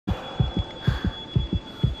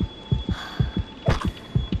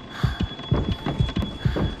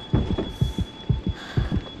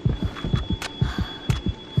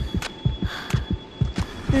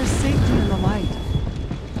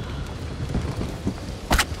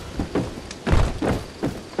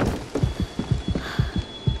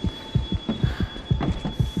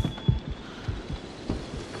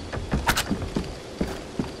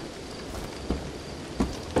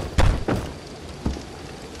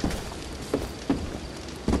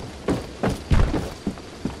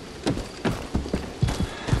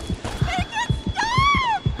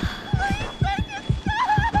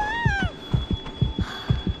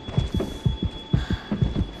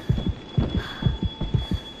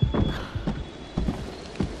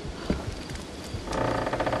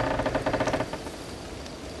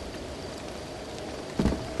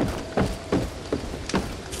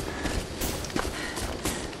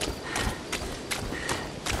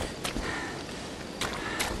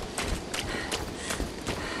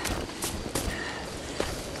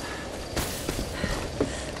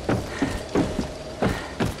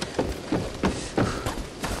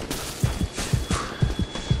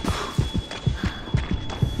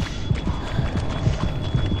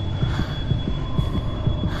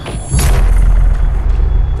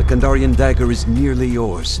Kandarian Dagger is nearly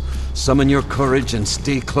yours. Summon your courage and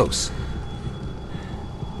stay close.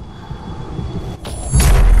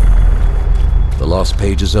 The lost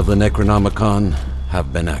pages of the necronomicon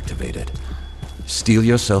have been activated. Steel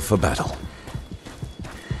yourself for battle.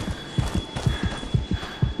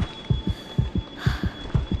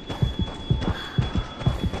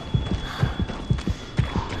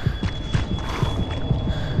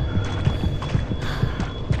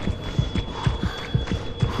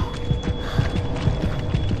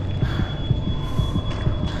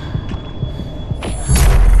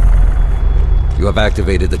 You have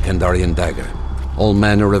activated the Kandarian Dagger. All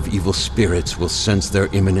manner of evil spirits will sense their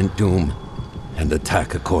imminent doom and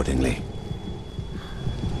attack accordingly.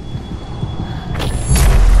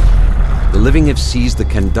 The living have seized the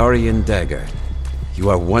Kandarian Dagger. You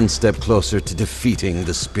are one step closer to defeating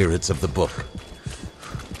the spirits of the book.